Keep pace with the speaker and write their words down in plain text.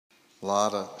A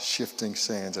lot of shifting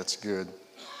sands. That's good.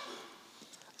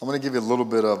 I'm going to give you a little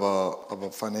bit of a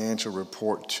financial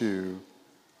report too.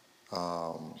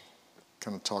 Kind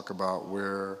of talk about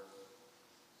where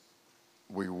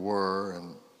we were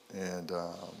and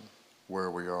where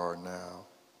we are now.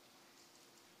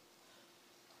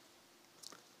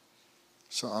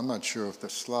 So I'm not sure if the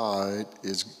slide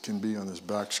can be on this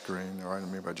back screen. All right,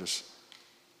 maybe I just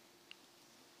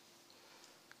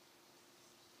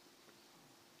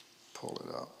pull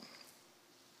it up.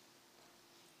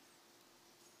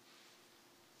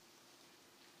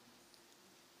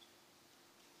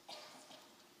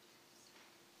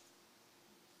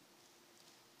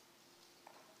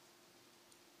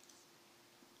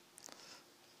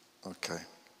 Okay.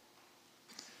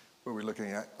 What are we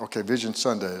looking at? Okay, Vision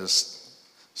Sundays.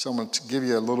 So I'm going to give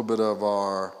you a little bit of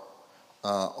our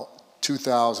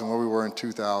 2000, where we were in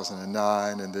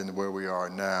 2009, and then where we are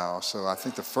now. So I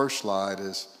think the first slide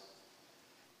is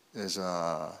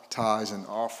tithes and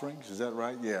offerings. Is that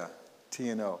right? Yeah,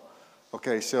 T&O.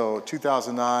 Okay, so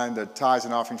 2009, the tithes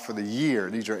and offerings for the year,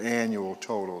 these are annual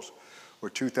totals, was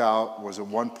at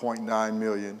 1.9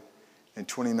 million. In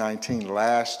 2019,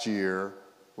 last year,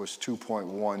 was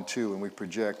 2.12, and we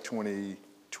project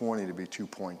 2020 to be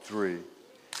 2.3.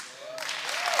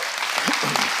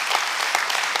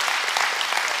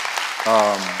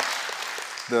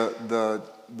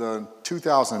 The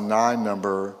 2009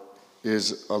 number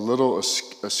is a little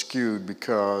askewed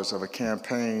because of a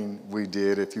campaign we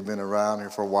did. If you've been around here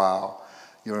for a while,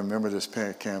 you'll remember this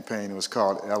campaign. It was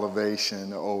called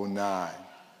Elevation 09.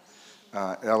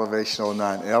 Elevation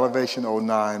 09. Elevation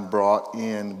 09 brought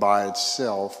in by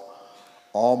itself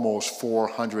almost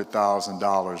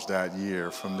 $400,000 that year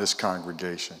from this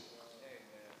congregation.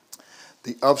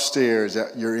 The upstairs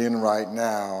that you're in right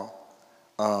now,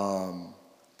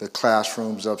 the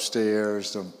classrooms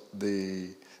upstairs,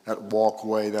 that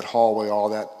walkway, that hallway, all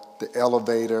that, the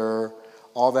elevator,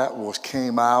 all that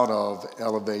came out of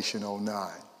Elevation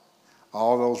 09.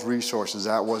 All those resources,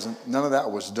 none of that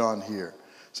was done here.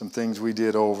 Some things we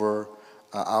did over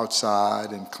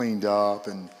outside and cleaned up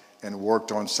and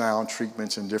worked on sound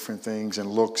treatments and different things and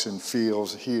looks and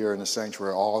feels here in the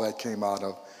sanctuary. All that came out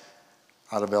of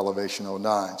Elevation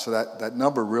 09. So that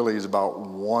number really is about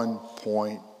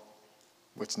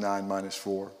 9 minus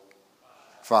 4?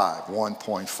 5,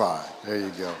 1.5. There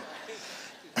you go.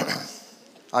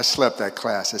 I slept that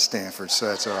class at Stanford, so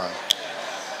that's all right.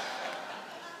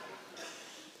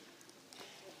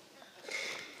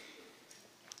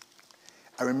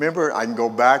 I remember, I can go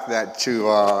back to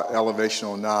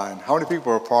Elevation 09. How many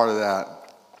people are a part of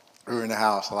that? We were in the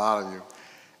house, a lot of you.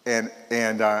 And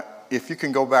if you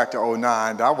can go back to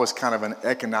 09, that was kind of an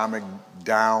economic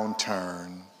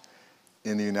downturn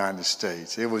in the United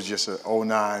States. It was just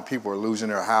 09. People were losing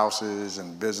their houses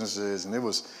and businesses, and it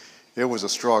was a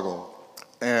struggle.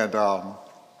 And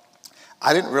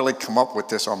I didn't really come up with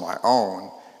this on my own.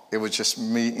 It was just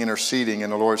me interceding,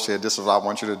 and the Lord said, "This is what I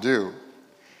want you to do."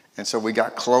 And so we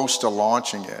got close to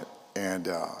launching it, and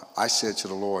I said to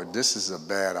the Lord, "This is a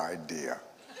bad idea."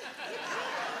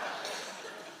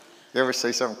 You ever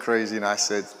say something crazy? And I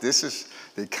said, the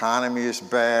economy is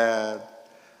bad.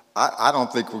 I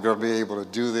don't think we're going to be able to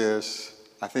do this.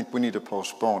 I think we need to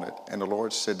postpone it. And the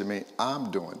Lord said to me, "I'm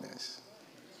doing this.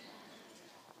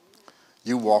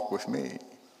 You walk with me,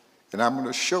 and I'm going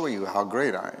to show you how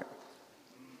great I am."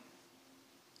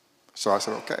 So I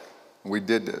said, okay. And we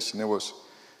did this, and it was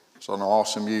an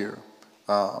awesome year.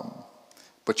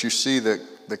 But you see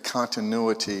the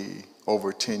continuity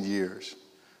over 10 years,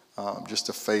 just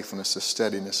the faithfulness, the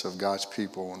steadiness of God's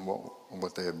people and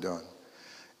what they have done.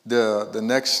 The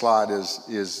next slide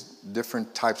is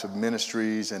different types of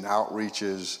ministries and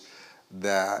outreaches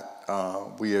that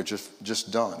we have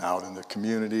just done out in the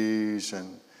communities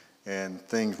and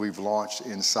things we've launched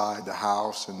inside the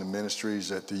house and the ministries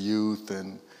that the youth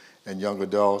and young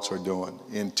adults are doing.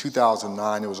 In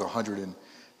 2009, it was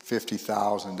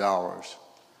 $150,000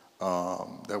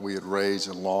 that we had raised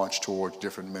and launched towards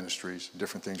different ministries,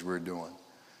 different things we were doing.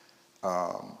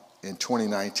 In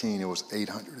 2019, it was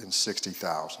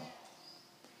 $860,000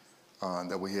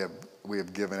 that we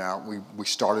have given out. We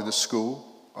started a school,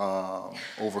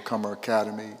 Overcomer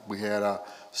Academy. We had a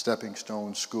Stepping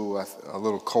Stone School, a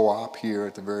little co-op here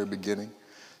at the very beginning,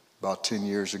 about 10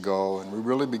 years ago, and we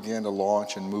really began to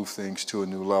launch and move things to a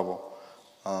new level.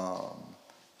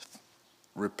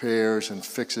 Repairs and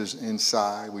fixes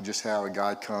inside. We just had a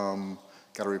guy come,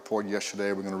 got a report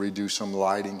yesterday. We're going to redo some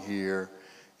lighting here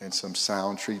and some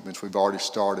sound treatments. We've already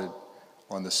started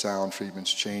on the sound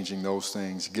treatments, changing those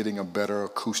things, getting a better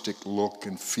acoustic look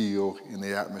and feel in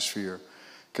the atmosphere.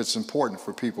 Because it's important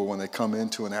for people when they come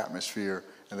into an atmosphere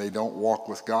and they don't walk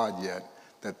with God yet,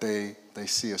 that they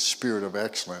see a spirit of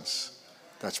excellence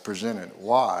that's presented.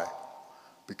 Why?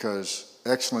 Because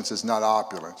excellence is not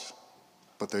opulence,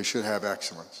 but they should have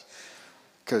excellence.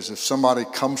 Because if somebody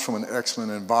comes from an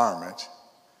excellent environment,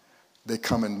 they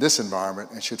come in this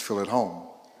environment and should feel at home.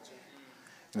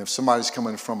 And if somebody's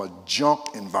coming from a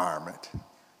junk environment,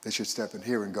 they should step in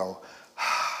here and go,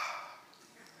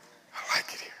 I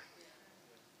like it here.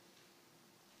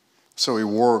 So we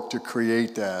work to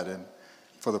create that and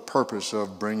for the purpose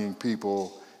of bringing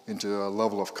people into a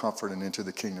level of comfort and into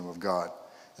the kingdom of God.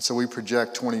 And so we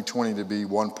project 2020 to be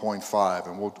 1.5,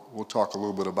 and we'll talk a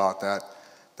little bit about that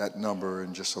number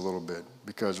in just a little bit,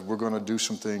 because we're going to do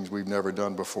some things we've never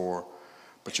done before,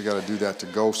 but you got to do that to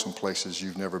go some places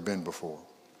you've never been before.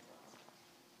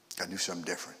 Got to do something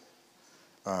different.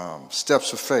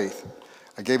 Steps of faith.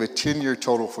 I gave a 10-year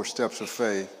total for Steps of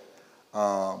Faith.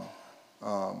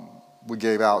 We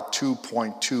gave out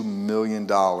 $2.2 million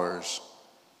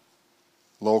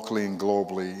locally and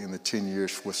globally in the 10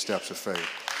 years with Steps of Faith.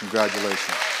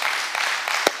 Congratulations.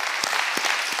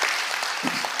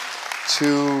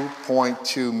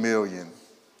 2.2 million.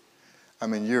 I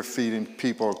mean, you're feeding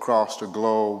people across the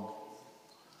globe,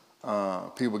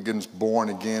 people getting born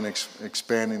again,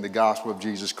 expanding the gospel of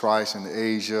Jesus Christ in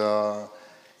Asia,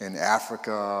 in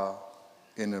Africa,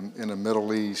 in the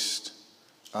Middle East,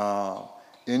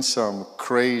 in some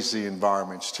crazy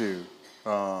environments too,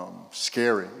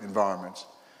 scary environments.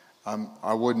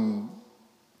 I wouldn't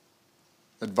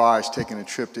advise taking a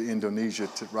trip to Indonesia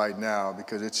right now,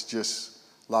 because it's just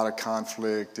a lot of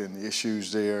conflict and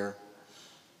issues there.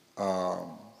 The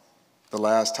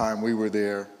last time we were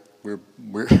there, it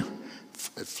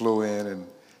flew in, and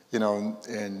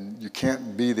and you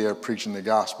can't be there preaching the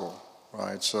gospel,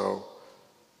 right? So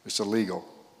it's illegal,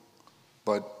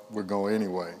 but we're going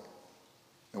anyway,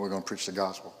 and we're going to preach the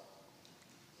gospel.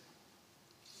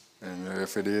 And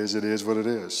if it is what it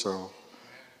is.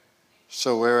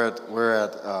 So we're at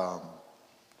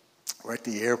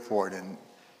the airport, and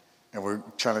we're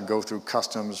trying to go through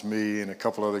customs, me and a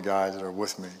couple other guys that are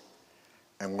with me.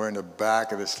 And we're in the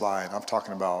back of this line. I'm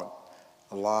talking about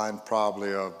a line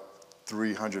probably of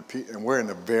 300 people. And we're in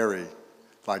the very,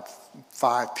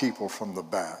 5 people from the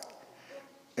back.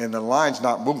 And the line's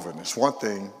not moving. It's one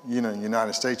thing, in the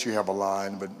United States you have a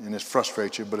line, and it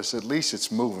frustrates you, but at least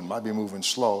it's moving. Might be moving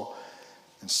slow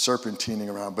and serpentining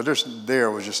around, but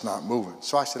there was just not moving.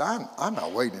 So I said, I'm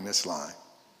not waiting in this line.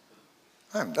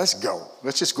 Let's go.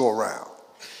 Let's just go around.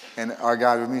 And our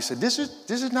guy with me said, this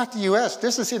is not the U.S.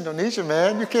 This is Indonesia,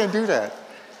 man. You can't do that.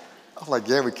 I was like,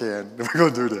 yeah, we can. We're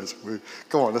going to do this.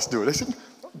 Come on, let's do it. They said,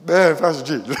 man, Pastor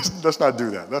G, let's not do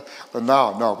that. But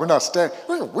no, we're not standing.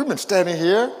 We've been standing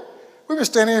here. We've been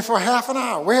standing here for half an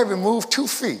hour. We haven't moved 2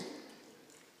 feet.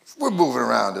 We're moving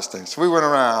around this thing. So we went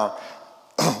around.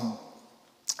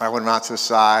 I went around to the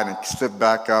side and slipped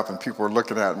back up, and people were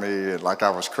looking at me like I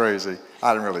was crazy.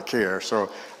 I didn't really care.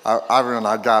 So I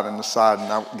got on the side,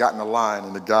 and I got in the line,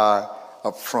 and the guy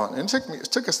up front. And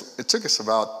it took us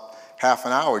about half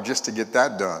an hour just to get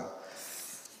that done.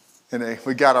 And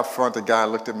we got up front. The guy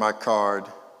looked at my card,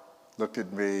 looked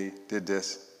at me, did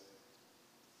this.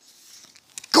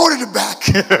 Go to the back.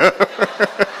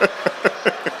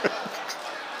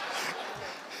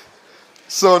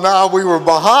 So now we were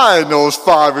behind those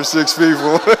 5 or 6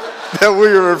 people that we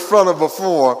were in front of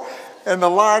before, and the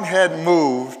line hadn't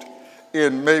moved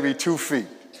in maybe 2 feet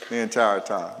the entire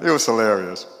time. It was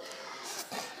hilarious.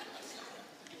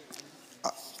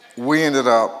 We ended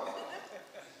up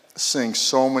seeing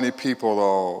so many people,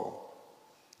 though,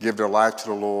 give their life to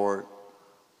the Lord.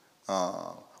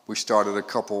 We started a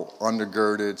couple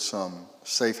undergirded, some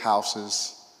safe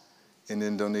houses in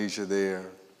Indonesia there.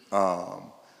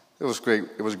 It was great.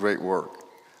 It was great work.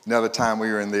 Another time we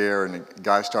were in there, and the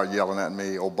guy started yelling at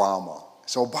me, Obama.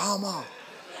 It's Obama.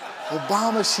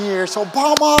 Obama's here. It's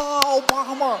Obama,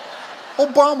 Obama,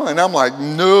 Obama. And I'm like,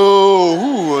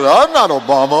 no, I'm not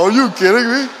Obama. Are you kidding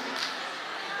me?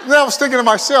 And I was thinking to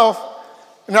myself,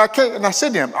 and I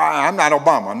said to him, I'm not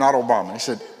Obama. I'm not Obama. He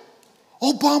said,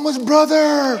 Obama's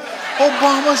brother.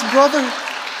 Obama's brother.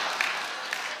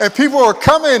 And people were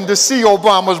coming to see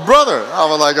Obama's brother. I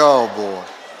was like, oh, boy.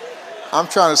 I'm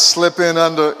trying to slip in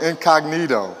under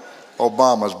incognito,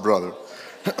 Obama's brother.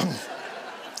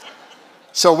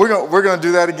 So we're going to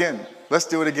do that again. Let's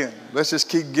do it again. Let's just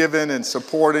keep giving and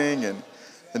supporting and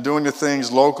doing the things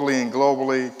locally and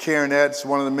globally. CareNet's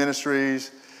one of the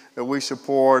ministries that we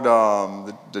support,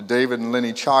 the David and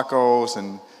Lenny Chacos,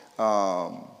 and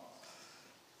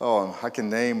I can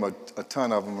name a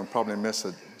ton of them and probably miss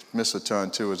miss a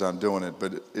ton too as I'm doing it,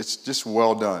 but it's just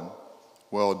well done,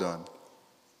 well done.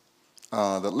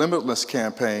 The Limitless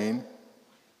campaign,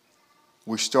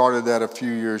 we started that a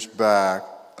few years back.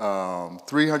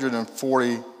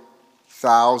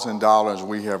 $340,000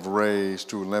 we have raised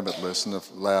through Limitless in the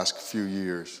last few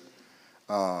years.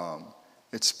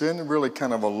 It's been really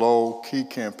kind of a low-key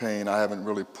campaign. I haven't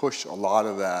really pushed a lot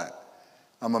of that.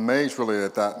 I'm amazed really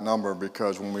at that number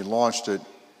because when we launched it,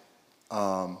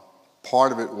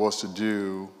 part of it was to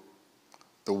do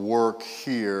the work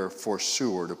here for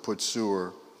sewer, to put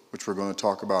sewer, which we're going to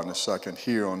talk about in a second,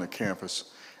 here on the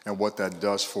campus and what that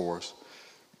does for us.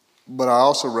 But I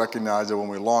also recognize that when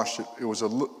we launched it, it was a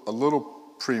little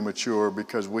premature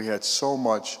because we had so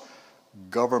much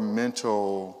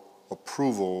governmental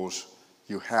approvals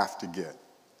you have to get.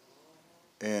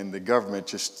 And the government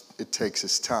just, it takes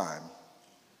its time.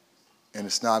 And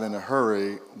it's not in a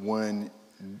hurry when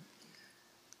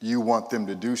you want them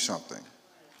to do something.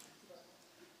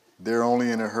 They're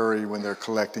only in a hurry when they're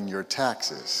collecting your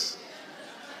taxes.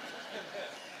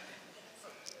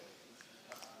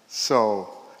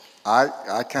 So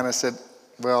I kind of said,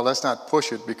 well, let's not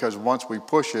push it because once we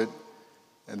push it,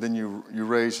 and then you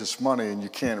raise this money and you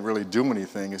can't really do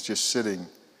anything, it's just sitting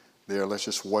there, let's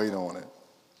just wait on it.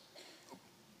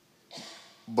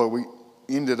 But we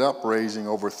ended up raising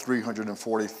over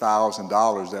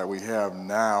 $340,000 that we have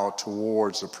now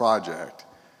towards the project.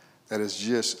 That is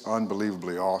just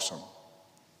unbelievably awesome.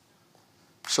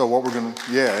 So what we're going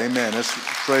to, yeah, amen, that's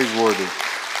praiseworthy.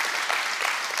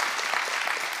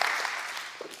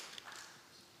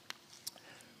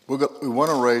 We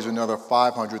want to raise another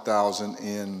 $500,000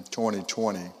 in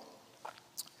 2020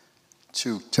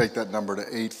 to take that number to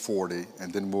 840,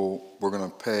 and then we're going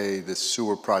to pay this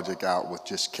sewer project out with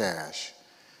just cash.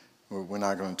 We're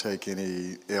not going to take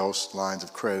any else lines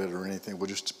of credit or anything. We'll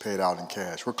just pay it out in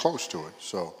cash. We're close to it,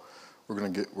 so we're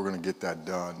going to get that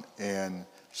done. And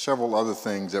several other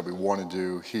things that we want to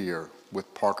do here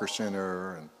with Parker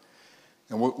Center,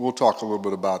 and we'll talk a little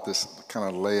bit about this kind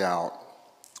of layout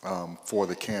for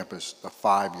the campus, a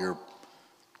 5-year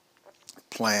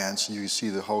plan, so you see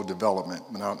the whole development,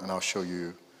 and I'll show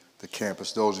you the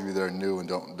campus. Those of you that are new and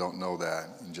don't know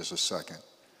that in just a second.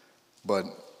 But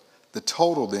the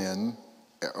total then,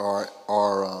 our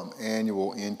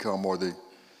annual income, was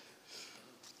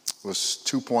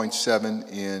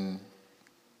 2.7 in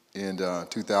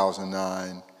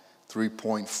 2009,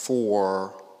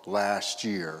 3.4 last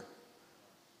year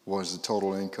was the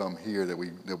total income here that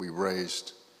we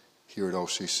raised here at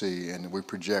OCC, and we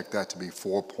project that to be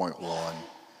 4.1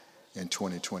 in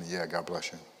 2020. Yeah, God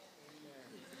bless you.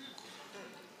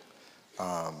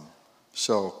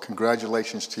 So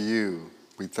congratulations to you.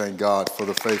 We thank God for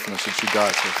the faithfulness that you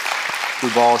guys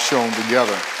we've all shown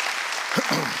together.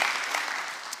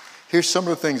 Here's some of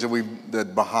the things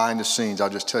that behind the scenes, I'll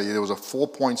just tell you, there was a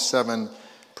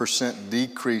 4.7%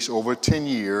 decrease over 10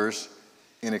 years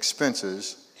in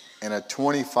expenses and a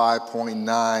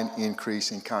 25.9%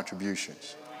 increase in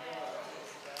contributions.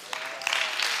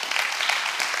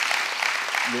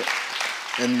 Yeah.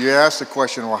 And you ask the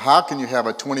question, well, how can you have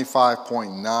a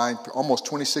 25.9, almost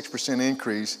 26%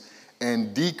 increase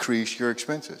and decrease your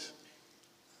expenses?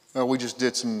 Well, we just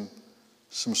did some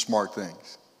smart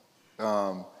things.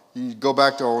 You go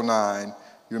back to 2009,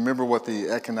 you remember what the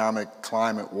economic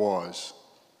climate was.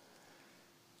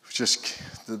 It was just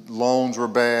the loans were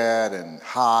bad and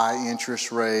high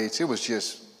interest rates. It was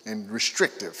just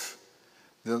restrictive.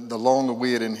 The loan that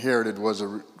we had inherited was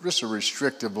just a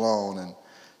restrictive loan. And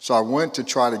so I went to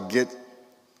try to get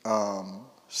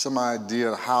some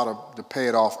idea of how to pay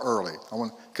it off early.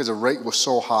 Because the rate was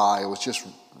so high, it was just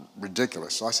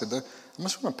ridiculous. So I said, I'm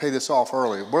just going to pay this off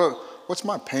early. What's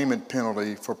my payment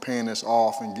penalty for paying this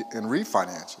off and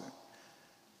refinancing it?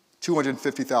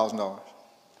 $250,000.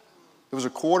 It was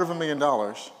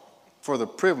 $250,000 for the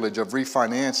privilege of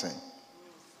refinancing.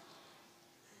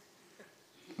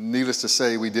 Needless to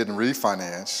say, we didn't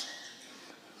refinance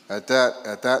at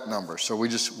that number. So we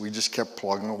just kept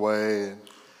plugging away.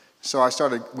 So we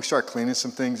started cleaning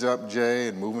some things up, Jay,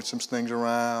 and moving some things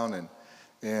around,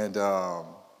 and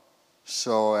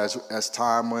so as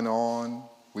time went on,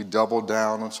 we doubled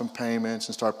down on some payments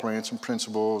and started paying some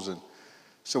principals, and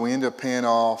so we ended up paying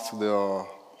off the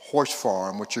horse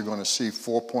farm, which you're going to see,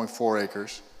 4.4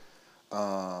 acres.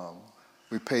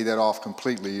 We paid that off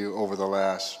completely over the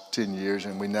last 10 years,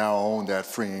 and we now own that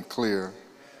free and clear.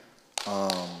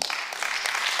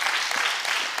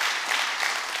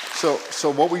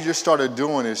 So what we just started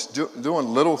doing is doing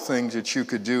little things that you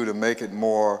could do to make it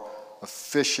more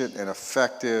efficient and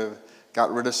effective.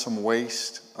 Got rid of some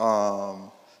waste,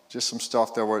 just some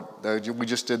stuff that we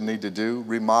just didn't need to do.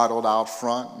 Remodeled out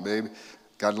front, maybe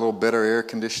got a little better air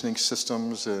conditioning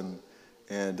systems, and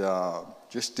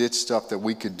just did stuff that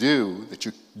we could do. That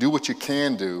you do what you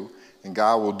can do, and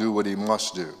God will do what He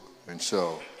must do. And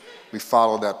so we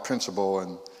followed that principle,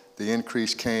 and the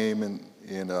increase came and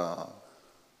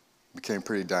became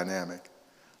pretty dynamic.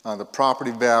 The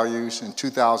property values in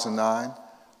 2009,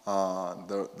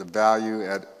 the value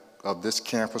of this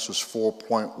campus was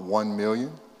 $4.1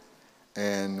 million,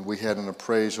 and we had an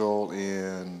appraisal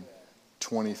in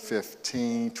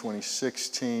 2015,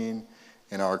 2016,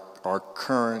 and our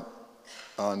current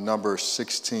number is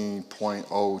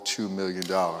 $16.02 million.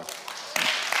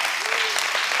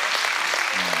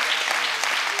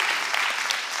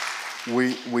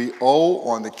 We owe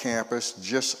on the campus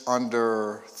just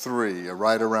under 3,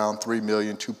 right around 3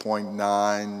 million,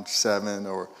 2.97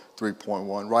 or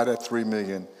 3.1, right at 3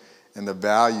 million. And the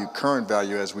value, current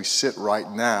value as we sit right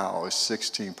now is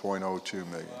 16.02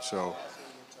 million. So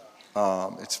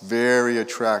it's very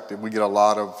attractive. We get a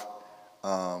lot of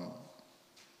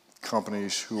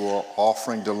companies who are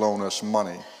offering to loan us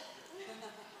money.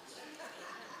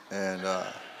 And I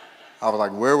was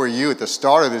like, where were you at the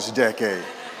start of this decade?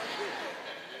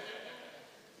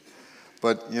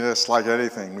 But, you know, it's like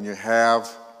anything. When you have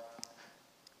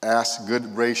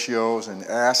good ratios and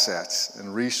assets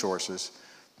and resources,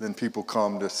 then people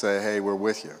come to say, hey, we're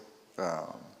with you.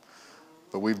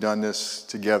 But we've done this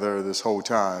together this whole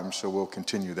time, so we'll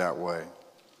continue that way.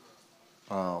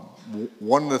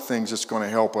 One of the things that's going to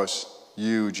help us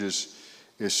huge is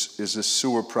this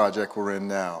sewer project we're in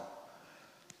now.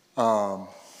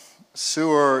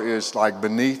 Sewer is like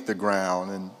beneath the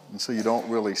ground, and so you don't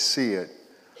really see it.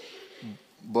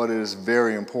 But it is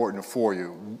very important for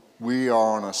you. We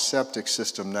are on a septic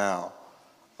system now.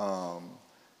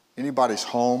 Anybody's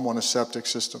home on a septic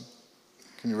system?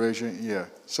 Can you raise your hand? Yeah.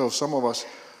 So some of us,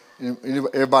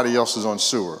 everybody else is on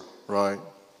sewer, right?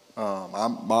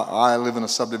 I live in a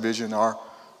subdivision. Our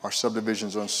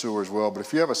subdivision's on sewer as well. But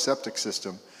if you have a septic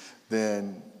system,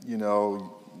 then, you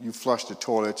know, you flush the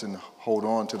toilets and hold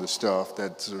on to the stuff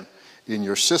that's in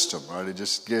your system, right? It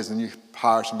just gives, and you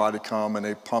hire somebody to come and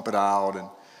they pump it out and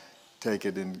take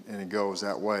it, and it goes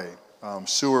that way.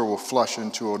 Sewer will flush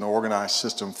into an organized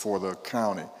system for the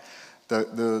county.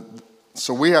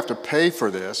 So we have to pay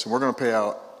for this, and we're going to pay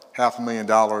out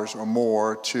 $500,000 or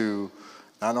more to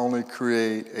not only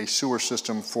create a sewer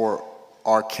system for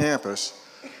our campus,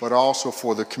 but also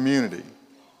for the community.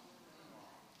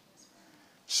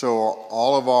 So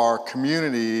all of our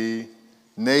community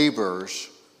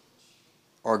neighbors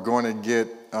are going to get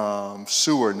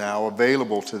sewer now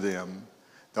available to them.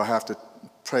 They'll have to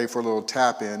pay for a little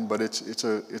tap in, but it's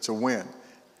a win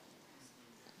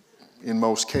in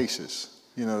most cases.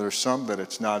 You know, there's some that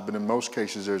it's not, but in most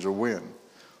cases there's a win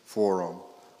for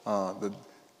them.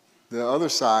 The other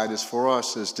side is for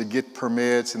us is to get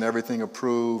permits and everything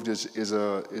approved is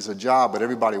a job, but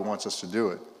everybody wants us to do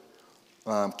it.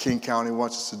 King County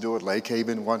wants us to do it. Lake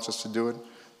Haven wants us to do it.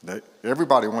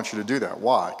 Everybody wants you to do that.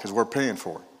 Why? Because we're paying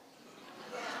for it.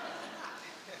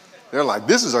 They're like,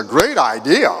 this is a great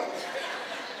idea.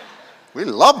 We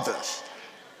love this.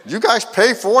 You guys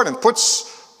pay for it and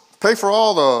pay for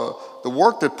all the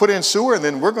work that put in sewer, and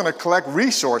then we're going to collect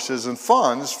resources and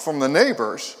funds from the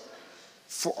neighbors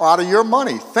out of your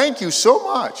money. Thank you so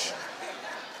much.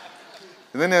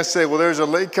 And then they say, well, there's a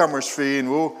latecomer's fee, and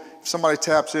if somebody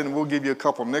taps in, we'll give you a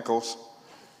couple nickels.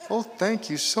 Oh, thank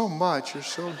you so much. You're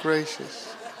so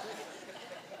gracious.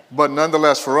 But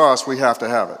nonetheless, for us, we have to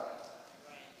have it.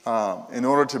 In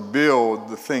order to build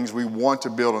the things we want to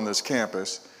build on this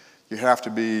campus, you have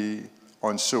to be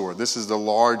on sewer. This is the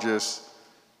largest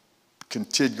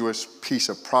contiguous piece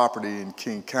of property in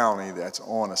King County that's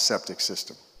on a septic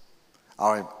system.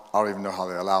 I don't even know how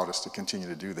they allowed us to continue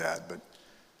to do that, but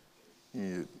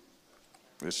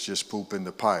it's just poop in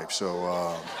the pipe.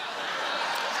 So,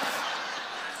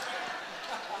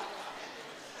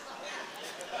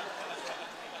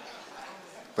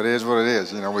 but it is what it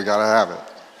is. You know, we got to have it.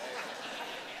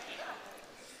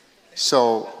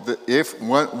 So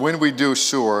when we do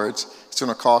sewer, it's going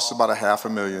to cost about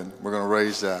 $500,000. We're going to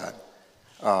raise that.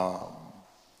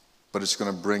 But it's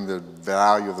going to bring the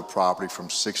value of the property from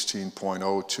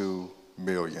 $16.02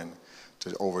 million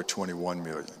to over $21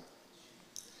 million.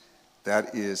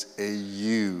 That is a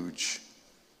huge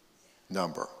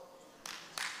number.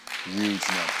 Huge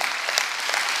number.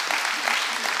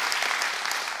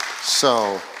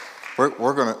 So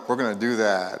we're going to do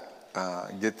that.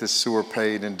 Get this sewer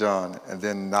paid and done, and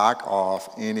then knock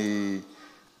off any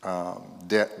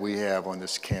debt we have on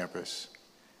this campus.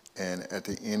 And at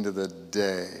the end of the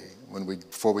day,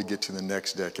 before we get to the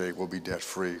next decade, we'll be debt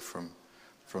free from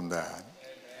that.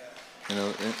 You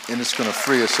know, and it's going to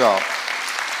free us up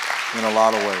in a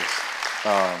lot of ways.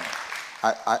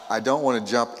 I don't want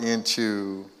to jump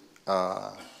into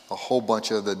a whole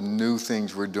bunch of the new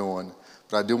things we're doing,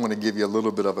 but I do want to give you a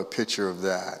little bit of a picture of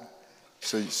that,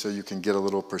 so you can get a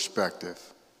little perspective.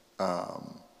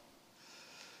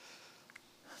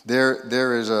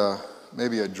 There is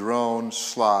maybe a drone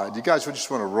slide. You guys would just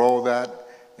want to roll that,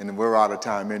 and we're out of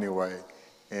time anyway.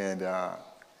 And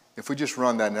if we just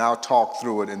run that, and I'll talk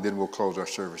through it, and then we'll close our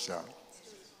service out.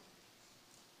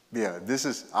 Yeah, this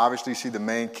is, obviously, you see the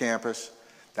main campus.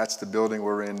 That's the building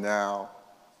we're in now.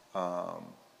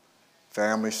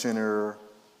 Family Center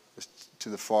is to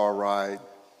the far right.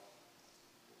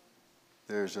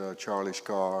 There's Charlie's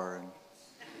car and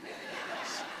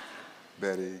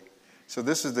Betty. So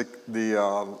this is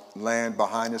the land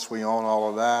behind us. We own all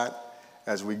of that.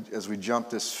 As we jump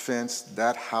this fence,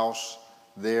 that house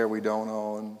there we don't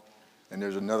own, and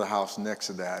there's another house next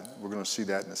to that. We're going to see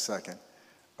that in a second.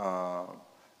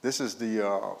 This is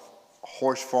the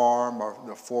horse farm, or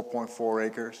the 4.4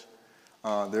 acres.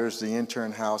 There's the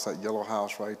intern house, that yellow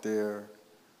house right there,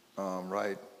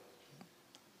 right,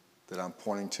 that I'm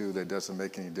pointing to. That doesn't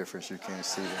make any difference. You can't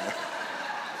see that.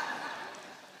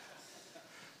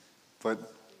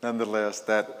 But nonetheless,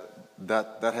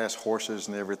 that has horses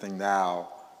and everything now.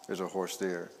 There's a horse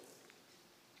there.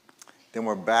 Then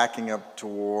we're backing up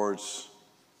towards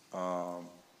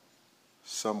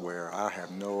somewhere. I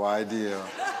have no idea.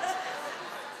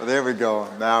 But there we go.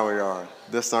 Now we are.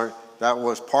 That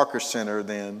was Parker Center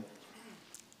then,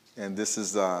 and this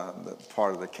is the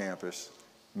part of the campus,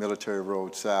 Military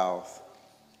Road South.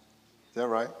 Is that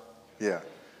right? Yeah.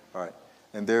 All right.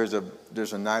 And there's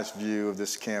a nice view of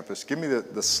this campus. Give me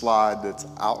the slide that's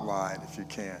outlined, if you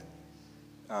can.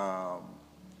 I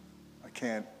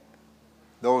can't.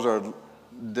 Those are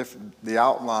different. The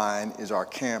outline is our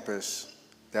campus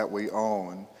that we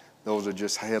own. Those are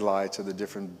just headlights of the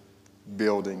different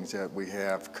buildings that we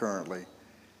have currently.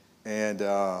 And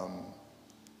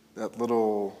that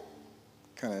little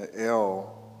kind of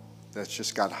L that's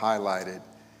just got highlighted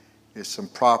is some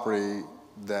property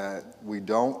that we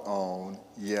don't own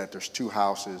yet. There's 2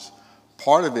 houses.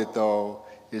 Part of it, though,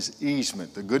 is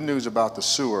easement. The good news about the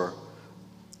sewer,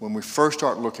 when we first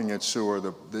start looking at sewer,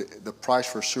 the price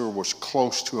for sewer was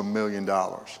close to $1 million.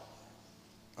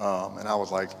 And I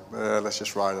was like, let's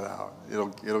just ride it out.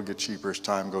 It'll get cheaper as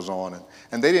time goes on.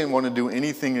 And they didn't want to do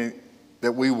anything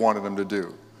that we wanted them to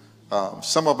do.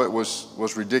 Some of it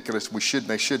was ridiculous.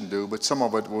 They shouldn't do, but some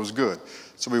of it was good.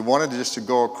 So we wanted just to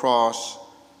go across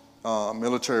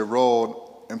Military Road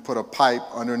and put a pipe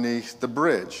underneath the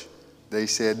bridge. They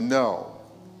said no.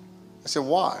 I said,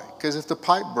 why? Because if the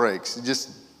pipe breaks,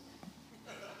 it's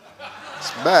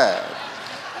bad.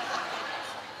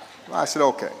 I said,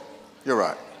 okay, you're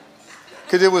right.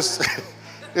 Because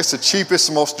it's the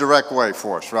cheapest, most direct way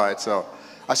for us, right? So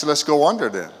I said, let's go under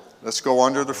then. Let's go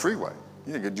under the freeway.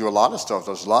 You could do a lot of stuff.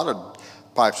 There's a lot of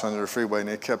pipes under the freeway, and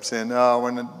they kept saying, no,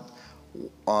 when the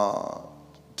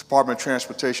Department of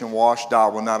Transportation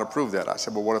WashDOT will not approve that. I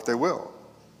said, well, what if they will?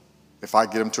 If I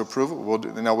get them to approve it, we'll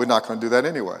do. No, we're not going to do that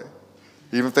anyway,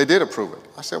 even if they did approve it.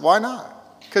 I said, why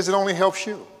not? Because it only helps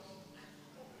you.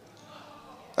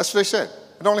 That's what they said.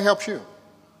 It only helps you.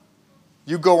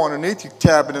 You go underneath, you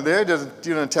tap into there,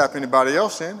 you don't tap anybody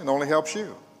else in, it only helps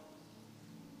you.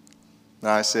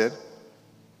 Now I said,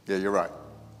 yeah, you're right.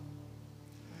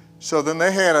 So then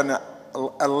they had an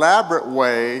elaborate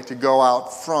way to go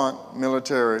out front,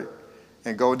 Military,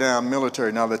 and go down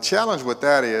Military. Now the challenge with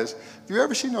that is, have you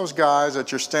ever seen those guys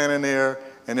that you're standing there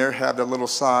and they have that little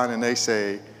sign and they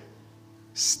say,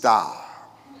 stop?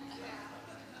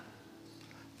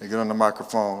 They get on the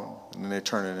microphone and then they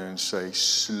turn it in and say,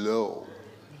 slow.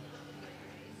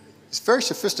 It's very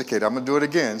sophisticated. I'm going to do it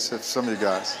again, so some of you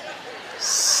guys.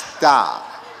 Stop.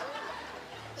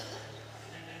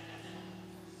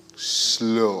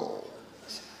 Slow.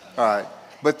 All right.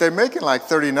 But they're making like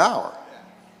 30 an hour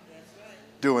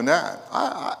doing that.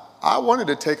 I wanted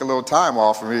to take a little time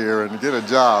off from here and get a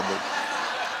job. But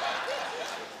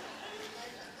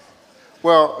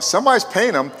well, somebody's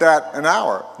paying them that an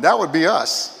hour. That would be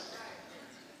us.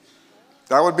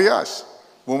 That would be us.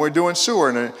 When we're doing sewer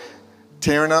and they're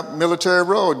tearing up Military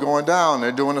Road, going down,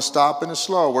 they're doing a stop and a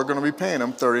slow, we're going to be paying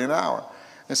them 30 an hour.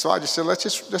 And so I just said, let's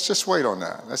just wait on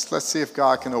that. Let's see if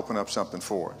God can open up something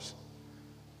for us.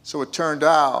 So it turned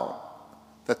out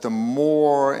that the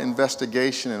more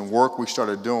investigation and work we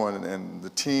started doing, and the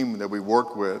team that we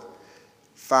worked with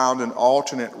found an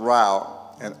alternate route,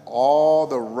 and all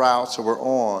the routes that we're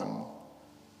on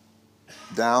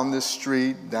down this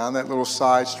street, down that little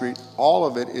side street, all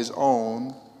of it is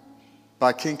owned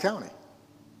by King County.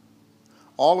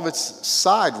 All of its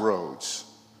side roads.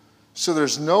 So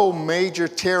there's no major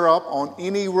tear up on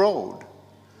any road.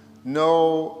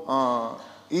 No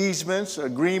easements,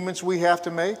 agreements we have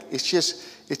to make. It's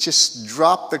just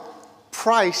dropped the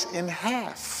price in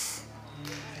half.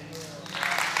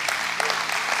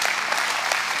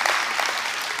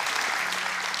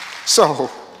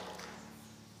 So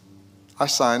I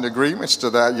signed agreements to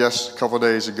that a couple of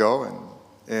days ago,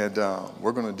 and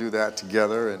we're going to do that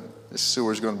together, and this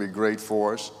sewer is going to be great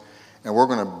for us, and we're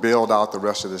going to build out the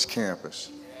rest of this campus.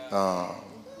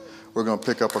 We're going to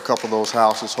pick up a couple of those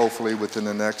houses hopefully within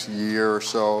the next year or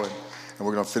so, and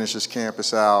we're going to finish this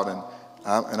campus out, and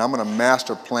I'm going to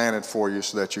master plan it for you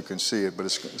so that you can see it, but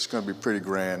it's going to be pretty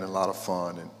grand and a lot of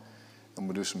fun, and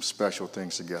we'll do some special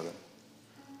things together.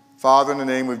 Father, in the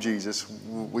name of Jesus,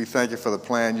 we thank you for the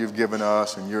plan you've given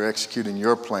us, and you're executing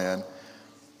your plan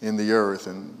in the earth,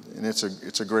 and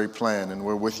it's a great plan, and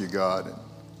we're with you, God. And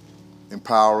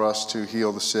empower us to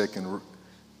heal the sick and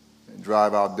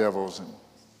drive out devils and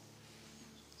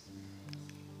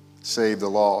save the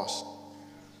lost.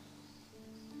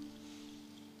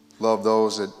 Love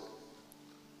those that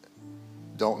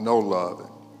don't know love, and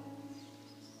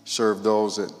serve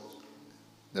those that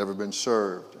never been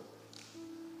served.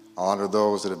 Honor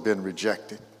those that have been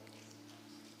rejected.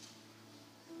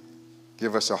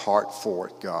 Give us a heart for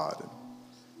it, God. And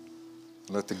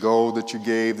let the gold that you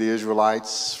gave the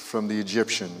Israelites from the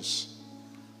Egyptians,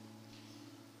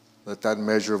 let that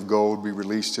measure of gold be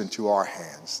released into our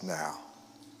hands now.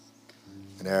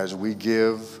 And as we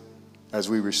give, as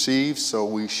we receive, so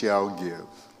we shall give.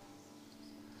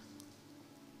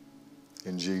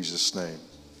 In Jesus' name.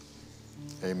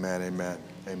 Amen, amen,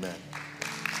 amen,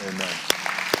 amen.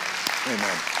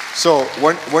 Amen. So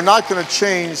we're not going to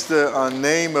change the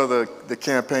name of the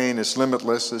campaign. It's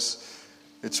limitless.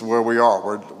 It's where we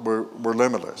are. We're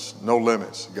limitless. No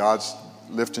limits. God's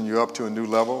lifting you up to a new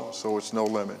level, so it's no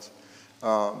limits.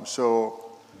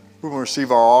 So we're going to receive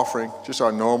our offering, just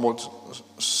our normal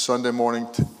Sunday morning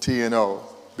T&O.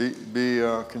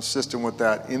 Be consistent with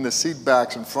that. In the seat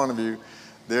backs in front of you,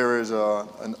 there is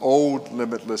an old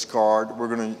limitless card.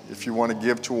 We're going to, if you want to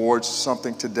give towards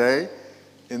something today,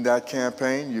 in that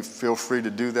campaign, you feel free to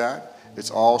do that.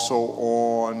 It's also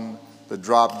on the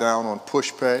drop down on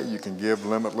push pay. You can give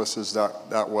limitlesses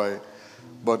that way.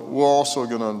 But we're also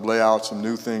going to lay out some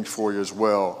new things for you as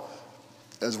well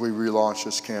as we relaunch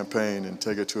this campaign and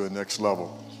take it to the next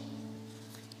level.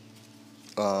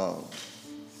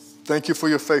 Thank you for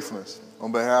your faithfulness.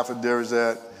 On behalf of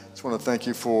Derizette, I just want to thank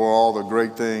you for all the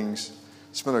great things.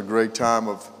 It's been a great time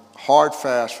of hard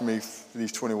fast for me for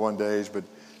these 21 days, but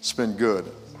it's been good.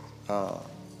 I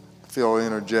feel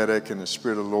energetic, and the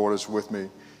Spirit of the Lord is with me.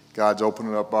 God's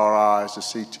opening up our eyes to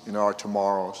see in our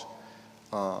tomorrows.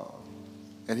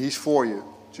 And He's for you.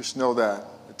 Just know that.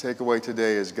 The takeaway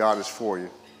today is God is for you.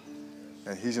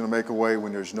 And He's going to make a way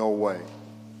when there's no way.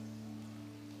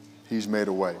 He's made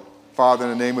a way.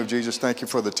 Father, in the name of Jesus, thank you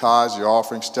for the tithes, the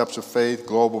offering, steps of faith,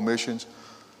 global missions.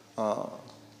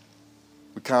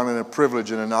 We count it a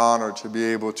privilege and an honor to be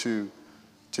able to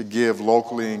give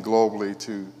locally and globally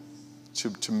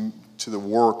to the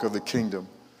work of the kingdom.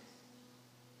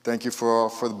 Thank you for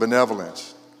the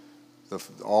benevolence,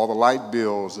 all the light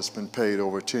bills that's been paid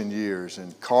over 10 years,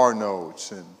 and car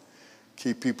notes, and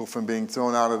keep people from being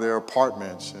thrown out of their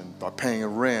apartments, and by paying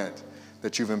rent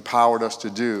that you've empowered us to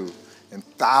do, and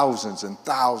thousands and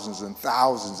thousands and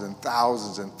thousands and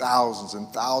thousands and thousands and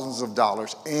thousands of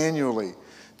dollars annually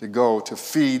to go to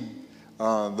feed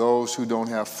those who don't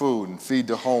have food, and feed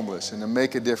the homeless, and to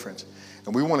make a difference.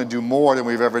 And we want to do more than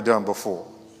we've ever done before.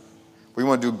 We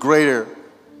want to do greater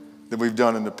than we've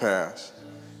done in the past.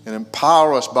 And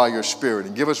empower us by your Spirit,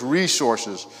 and give us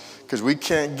resources, because we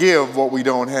can't give what we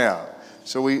don't have.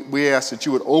 So we ask that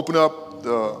you would open up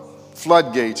the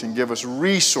floodgates and give us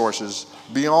resources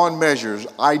beyond measures,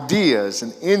 ideas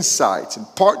and insights and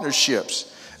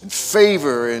partnerships and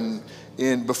favor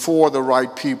in before the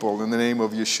right people, in the name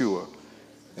of Yeshua.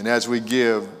 And as we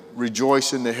give,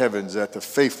 rejoice in the heavens at the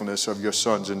faithfulness of your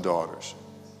sons and daughters.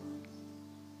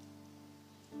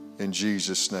 In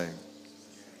Jesus' name.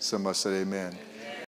 Somebody say amen.